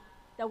have,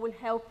 that will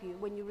help you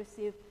when you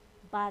receive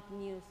bad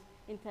news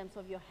in terms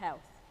of your health.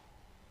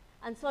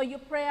 And so your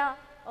prayer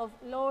of,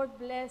 Lord,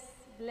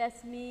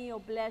 bless me, or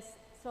bless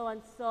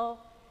so-and-so,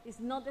 is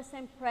not the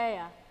same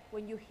prayer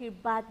when you hear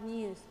bad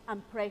news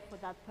and pray for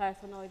that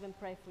person, or even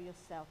pray for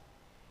yourself.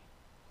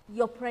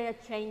 Your prayer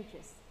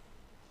changes.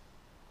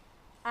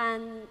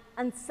 And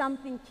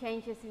something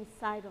changes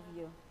inside of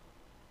you.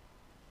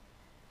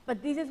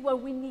 But this is where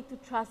we need to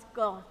trust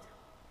God.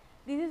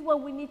 This is where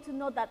we need to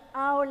know that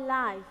our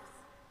lives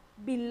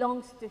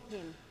belongs to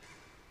him.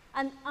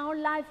 And our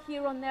life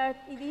here on earth,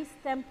 it is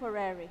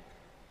temporary.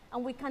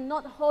 And we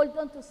cannot hold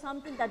on to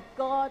something that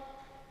God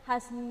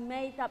has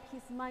made up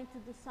his mind to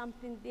do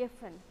something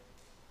different.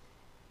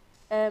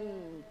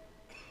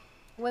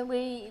 When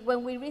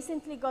we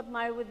recently got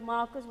married with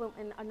Marcus,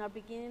 in our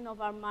beginning of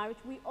our marriage,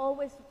 we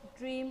always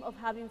dreamed of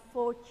having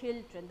 4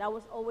 children. That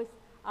was always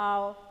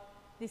our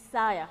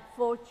desire,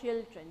 4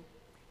 children.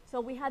 So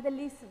we had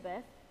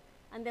Elizabeth,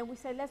 and then we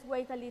said, let's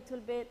wait a little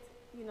bit,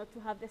 to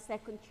have the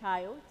second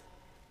child.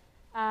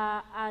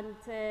 And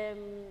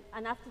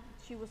after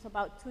she was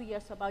about 2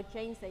 years, so about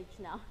Jane's age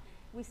now,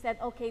 we said,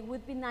 okay, it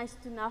would be nice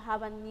to now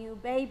have a new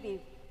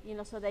baby,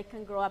 so they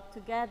can grow up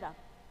together.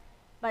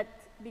 But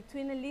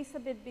between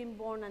Elizabeth being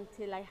born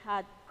until I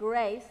had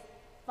Grace,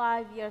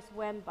 5 years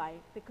went by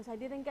because I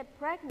didn't get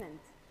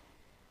pregnant.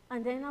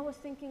 And then I was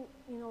thinking,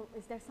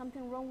 is there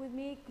something wrong with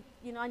me?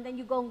 And then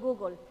you go on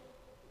Google,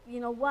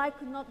 why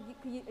could not,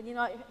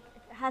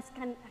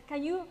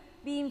 can you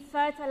be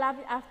infertile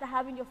after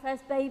having your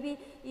first baby?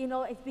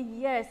 It's been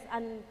years.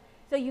 And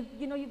so you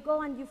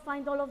go and you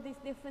find all of these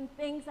different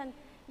things, and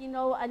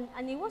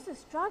it was a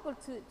struggle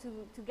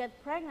to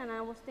get pregnant. And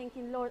I was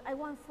thinking, Lord, I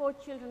want 4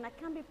 children. I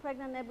can't be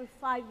pregnant every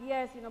 5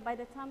 years. By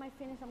the time I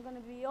finish, I'm going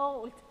to be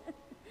old.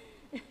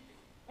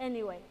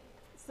 Anyway,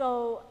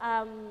 so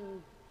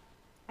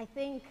I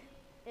think,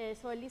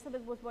 so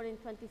Elizabeth was born in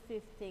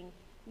 2015.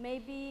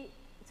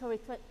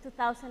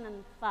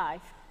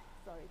 2005.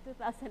 Sorry,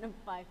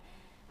 2005.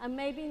 And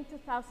maybe in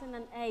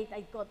 2008,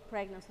 I got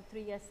pregnant. So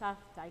 3 years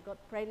after, I got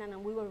pregnant,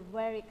 and we were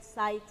very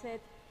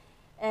excited,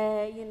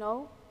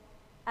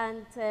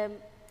 And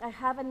I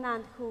have an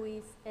aunt who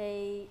is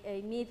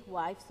a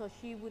midwife, so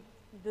she would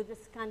do the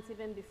scans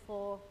even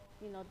before,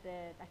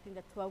 I think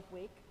the 12th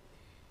week.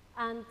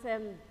 And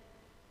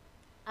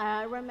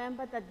I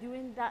remember that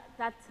during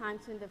that time,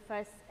 so in the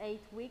first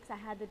 8 weeks, I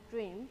had a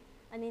dream.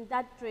 And in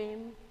that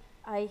dream,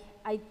 I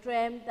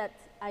dreamed that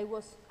I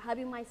was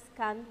having my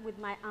scan with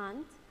my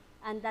aunt,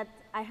 and that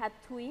I had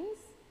twins.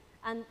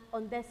 And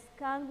on the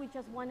scan, we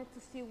just wanted to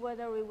see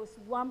whether it was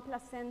 1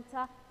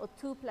 placenta or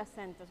 2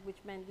 placentas,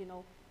 which meant,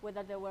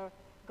 whether they were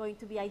going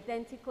to be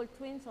identical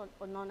twins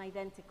or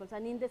non-identicals.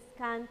 And in the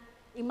scan,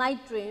 in my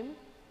dream,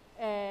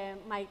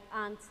 my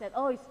aunt said,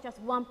 oh, it's just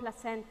 1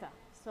 placenta.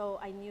 So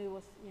I knew it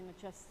was,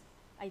 just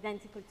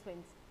identical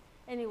twins.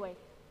 Anyway,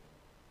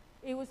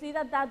 it was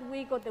either that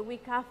week or the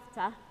week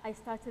after I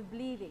started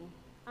bleeding.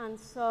 And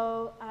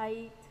so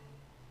I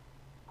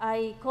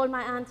called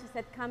my aunt. She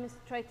said, come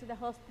straight to the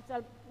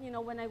hospital.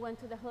 When I went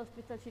to the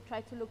hospital, she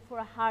tried to look for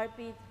a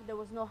heartbeat. There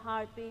was no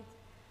heartbeat.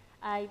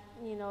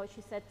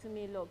 She said to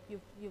me, look,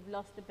 you've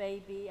lost the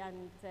baby,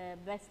 and the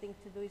best thing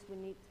to do is we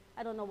need,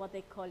 I don't know what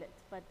they call it,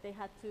 but they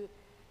had to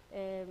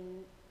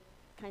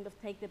kind of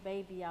take the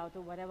baby out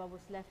or whatever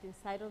was left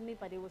inside of me,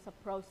 but it was a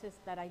process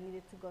that I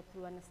needed to go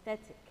through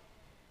anesthetic.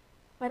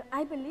 But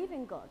I believe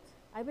in God.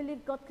 I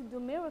believe God can do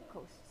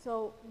miracles.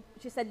 So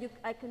she said,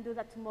 I can do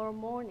that tomorrow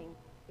morning.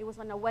 It was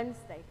on a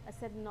Wednesday. I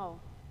said, no,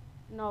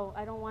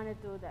 I don't want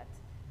to do that.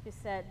 She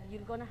said,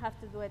 you're going to have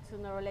to do it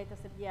sooner or later.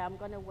 I said, yeah, I'm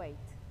going to wait.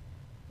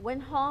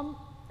 Went home,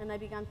 and I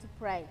began to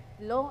pray.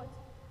 Lord,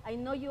 I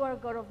know you are a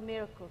God of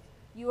miracles.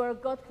 You are a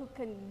God who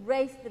can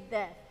raise the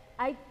dead.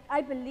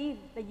 I believe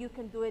that you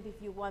can do it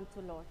if you want to,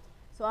 Lord.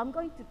 So I'm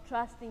going to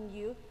trust in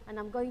you, and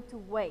I'm going to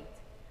wait.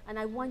 And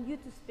I want you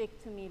to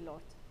speak to me,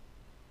 Lord.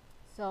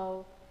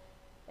 So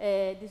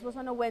this was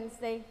on a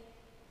Wednesday.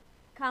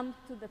 Come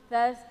to the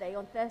Thursday.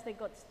 On Thursday,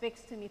 God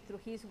speaks to me through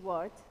his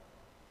word.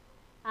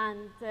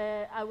 And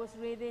I was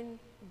reading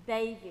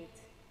David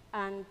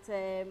and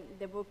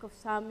the book of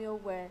Samuel,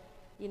 where,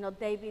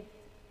 David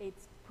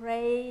is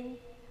praying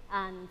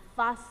and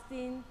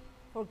fasting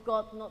for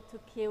God not to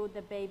kill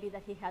the baby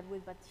that he had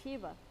with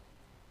Bathsheba.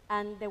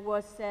 And the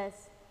word says,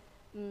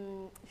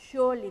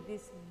 surely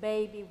this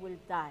baby will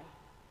die.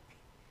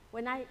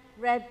 When I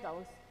read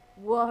those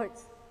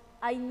words,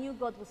 I knew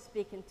God was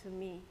speaking to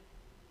me,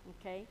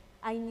 okay?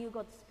 I knew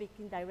God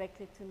speaking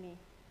directly to me.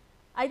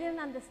 I didn't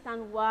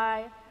understand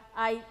why.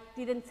 I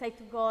didn't say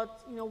to God,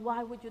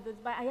 why would you do this?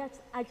 But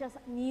I just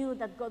knew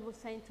that God was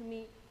saying to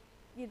me,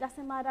 it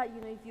doesn't matter,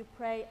 if you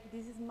pray,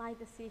 this is my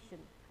decision.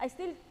 I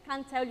still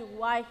can't tell you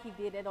why he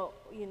did it, or,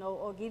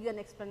 or give you an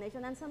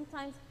explanation. And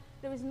sometimes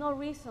there is no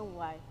reason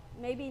why.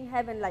 Maybe in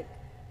heaven, like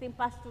I think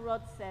Pastor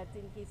Rod said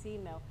in his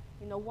email,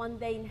 one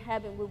day in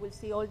heaven we will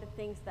see all the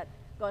things that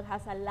God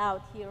has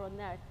allowed here on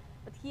earth.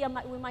 But here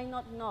we might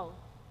not know.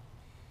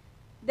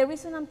 The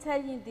reason I'm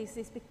telling you this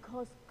is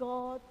because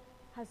God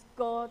has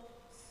got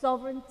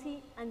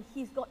sovereignty, and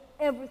he's got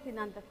everything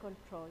under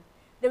control.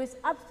 There is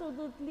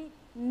absolutely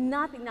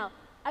nothing. Now,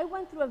 I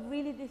went through a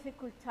really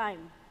difficult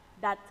time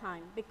that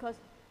time because,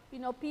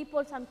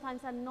 people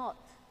sometimes are not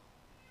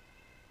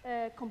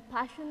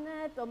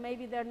compassionate, or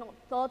maybe they're not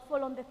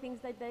thoughtful on the things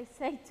that they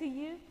say to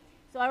you.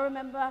 So I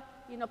remember,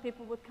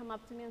 people would come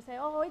up to me and say,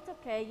 oh, it's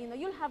okay,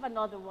 you'll have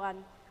another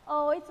one.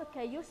 Oh, it's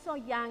okay, you're so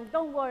young,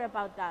 don't worry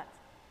about that.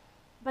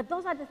 But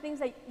those are the things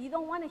that you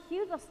don't want to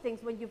hear those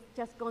things when you've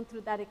just gone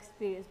through that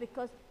experience,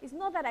 because it's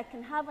not that I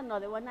can have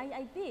another one.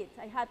 I did.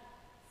 I had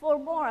 4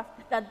 more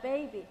after that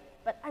baby,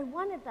 but I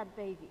wanted that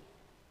baby.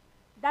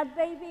 That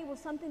baby was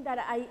something that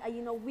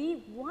we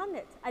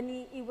wanted, and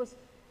it was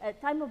a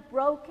time of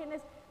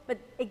brokenness. But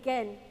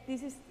again,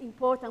 this is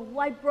important.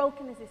 Why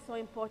brokenness is so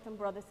important,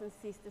 brothers and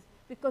sisters?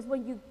 Because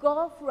when you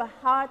go through a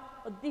hard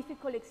or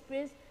difficult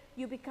experience,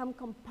 you become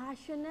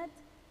compassionate,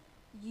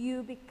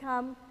 you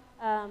become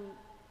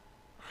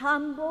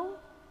humble,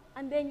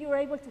 and then you're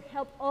able to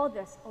help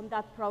others on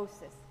that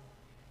process.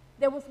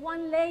 There was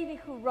one lady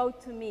who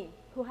wrote to me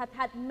who had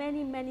had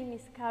many, many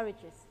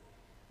miscarriages.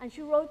 And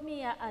she wrote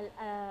me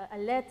a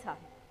letter,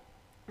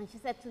 and she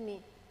said to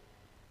me,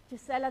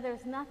 Gisela,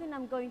 there's nothing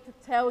I'm going to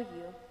tell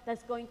you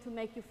that's going to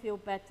make you feel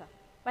better.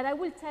 But I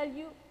will tell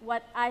you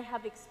what I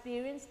have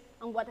experienced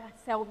and what has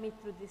helped me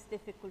through these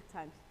difficult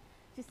times.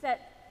 She said,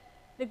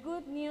 the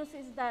good news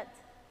is that,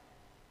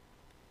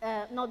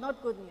 no,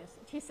 not good news.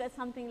 She said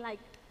something like,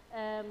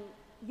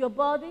 your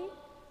body,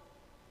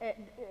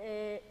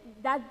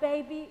 that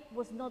baby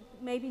was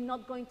maybe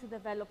not going to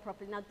develop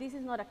properly. Now, this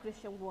is not a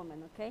Christian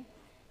woman, okay?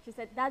 She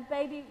said that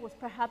baby was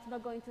perhaps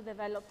not going to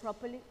develop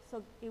properly,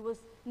 so it was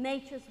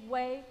nature's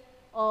way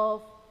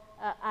of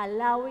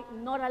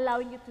not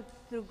allowing you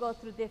to go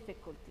through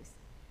difficulties.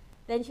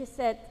 Then she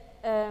said,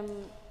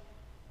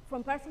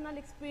 from personal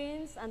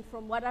experience and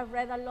from what I've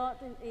read a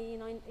lot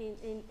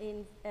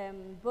in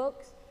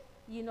books,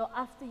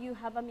 after you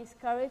have a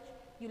miscarriage,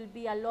 you'll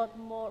be a lot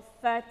more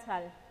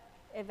fertile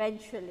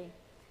eventually.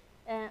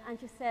 And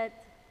she said,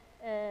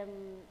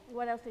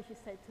 what else did she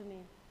say to me?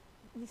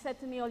 She said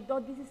to me, although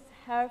this is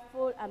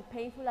hurtful and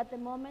painful at the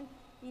moment,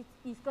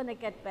 it's going to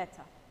get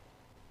better.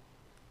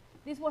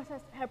 This was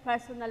her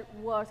personal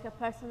words, her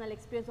personal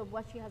experience of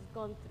what she has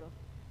gone through.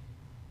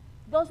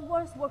 Those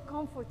words were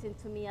comforting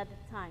to me at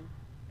the time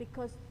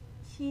because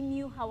she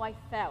knew how I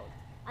felt.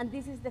 And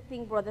this is the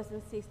thing, brothers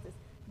and sisters.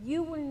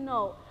 You will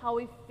know how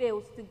it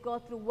feels to go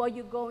through what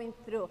you're going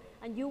through,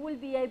 and you will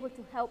be able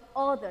to help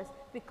others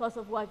because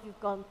of what you've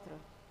gone through.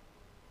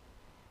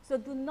 So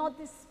do not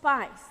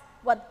despise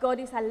what God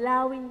is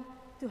allowing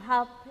to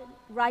happen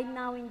right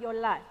now in your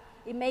life.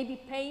 It may be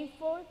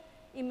painful,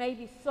 it may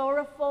be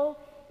sorrowful,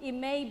 it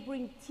may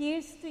bring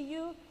tears to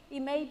you,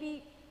 it may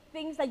be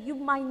things that you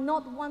might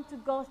not want to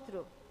go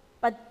through.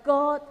 But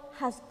God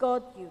has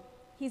got you.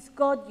 He's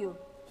got you.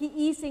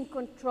 He is in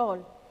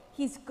control.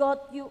 He's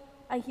got you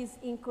and He's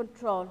in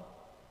control.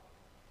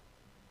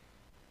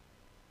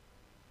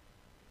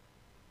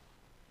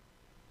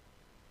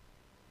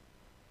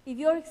 If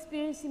you're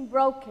experiencing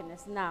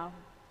brokenness now,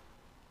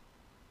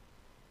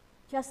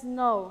 just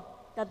know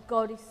that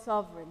God is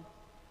sovereign.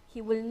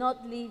 He will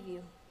not leave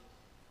you.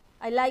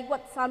 I like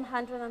what Psalm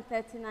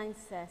 139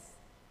 says.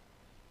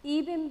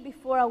 Even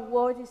before a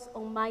word is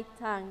on my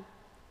tongue,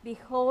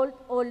 behold,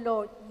 O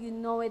Lord, you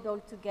know it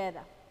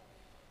altogether.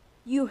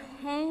 You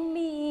hem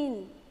me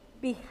in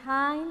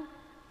behind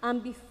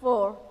and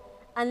before,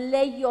 and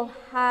lay your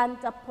hand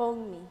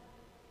upon me.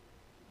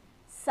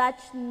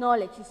 Such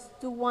knowledge is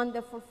too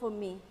wonderful for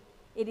me.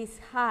 It is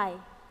high.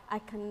 I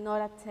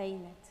cannot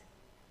attain it.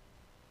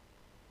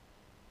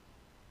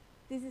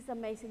 This is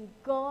amazing.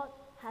 God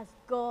has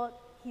got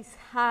His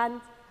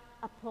hand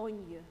upon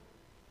you.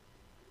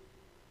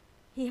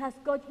 He has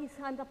got His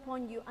hand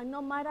upon you. And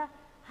no matter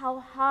how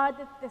hard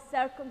the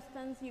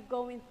circumstance you're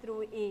going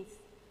through is,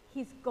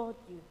 He's got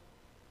you.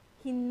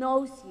 He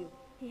knows you.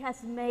 He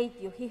has made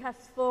you. He has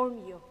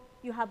formed you.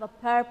 You have a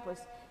purpose.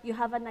 You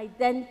have an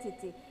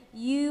identity.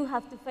 You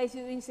have to face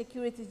your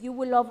insecurities. You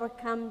will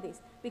overcome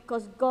this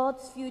because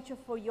God's future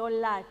for your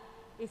life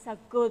is a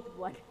good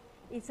one.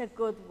 It's a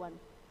good one.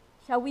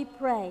 Shall we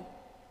pray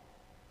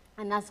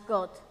and ask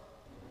God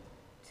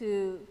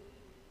to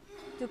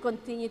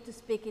continue to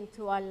speak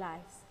into our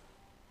lives?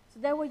 So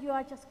there where you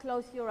are, just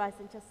close your eyes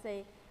and just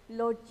say,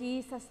 Lord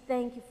Jesus,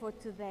 thank you for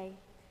today.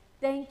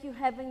 Thank you,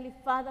 Heavenly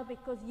Father,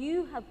 because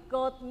you have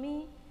got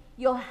me.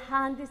 Your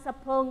hand is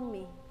upon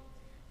me.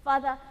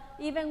 Father,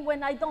 even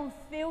when I don't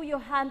feel your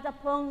hand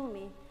upon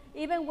me,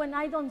 even when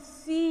I don't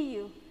see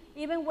you,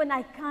 even when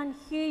I can't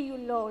hear you,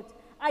 Lord,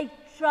 I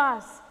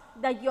trust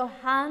that your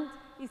hand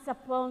is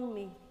upon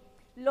me.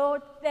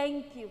 Lord,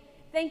 thank you.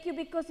 Thank you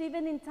because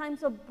even in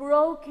times of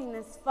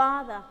brokenness,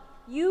 Father,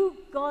 you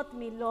got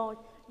me, Lord.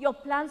 Your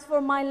plans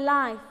for my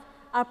life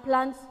are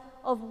plans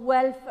of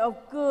welfare, of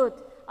good,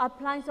 are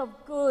plans of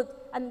good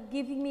and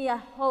giving me a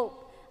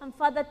hope. And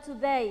Father,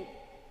 today,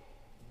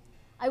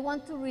 I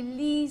want to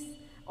release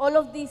all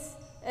of these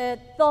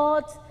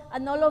thoughts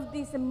and all of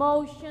these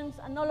emotions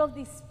and all of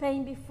this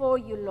pain before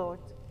you, Lord.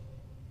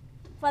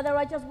 Father,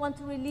 I just want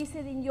to release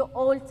it in your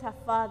altar,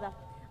 Father.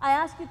 I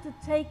ask you to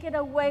take it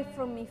away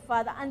from me,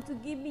 Father, and to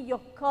give me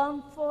your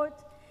comfort,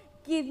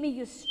 give me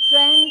your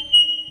strength.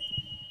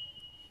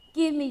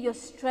 Give me your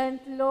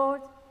strength,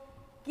 Lord.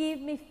 Give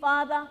me,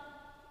 Father,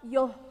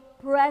 your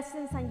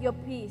presence and your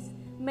peace.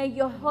 May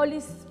your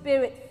Holy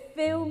Spirit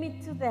fill me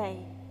today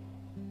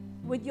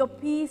with your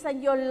peace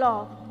and your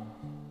love.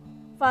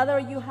 Father,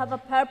 you have a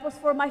purpose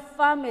for my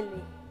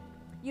family.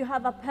 You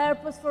have a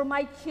purpose for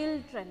my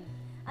children.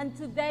 And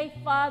today,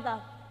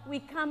 Father, we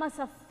come as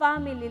a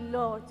family,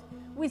 Lord.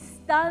 We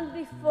stand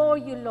before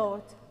you,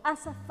 Lord,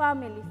 as a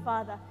family,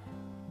 Father.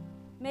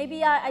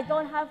 Maybe I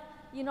don't have,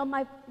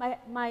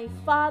 my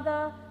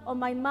father or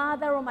my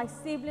mother or my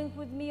siblings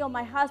with me or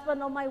my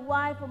husband or my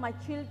wife or my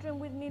children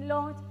with me,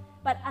 Lord.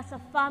 But as a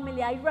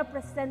family, I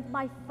represent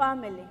my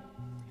family.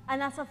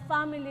 And as a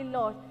family,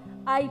 Lord,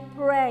 I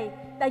pray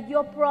that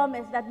your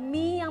promise that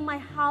me and my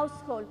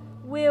household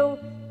will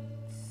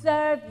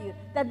serve you,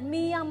 that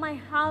me and my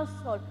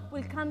household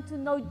will come to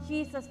know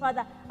Jesus,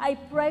 Father. I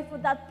pray for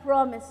that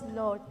promise,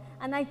 Lord.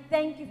 And I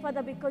thank you,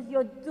 Father, because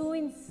you're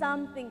doing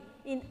something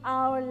in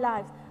our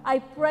lives. I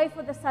pray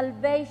for the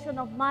salvation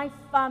of my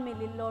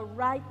family, Lord,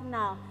 right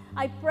now.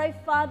 I pray,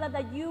 Father,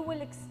 that you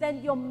will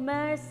extend your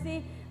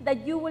mercy,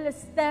 that you will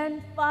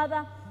extend,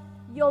 Father,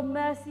 your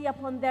mercy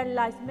upon their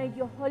lives. May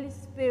your Holy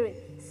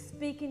Spirit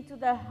speak into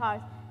their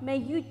hearts. May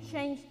you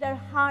change their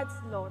hearts,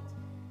 Lord.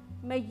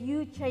 May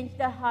you change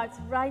their hearts.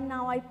 Right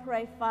now I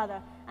pray,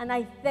 Father, and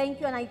I thank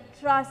you and I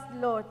trust,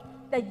 Lord,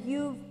 that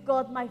you've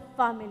got my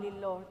family,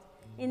 Lord.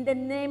 In the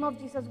name of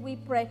Jesus we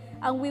pray,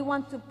 and we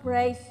want to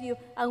praise you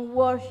and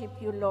worship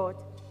you, Lord.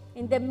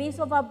 In the midst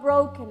of our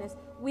brokenness,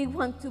 we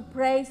want to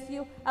praise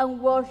you and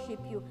worship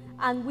you.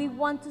 And we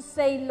want to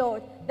say,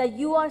 Lord, that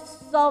you are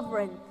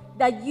sovereign,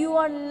 that you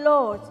are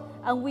Lord,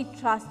 and we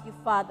trust you,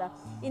 Father.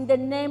 In the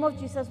name of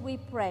Jesus we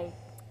pray.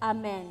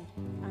 Amen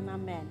and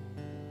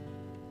amen.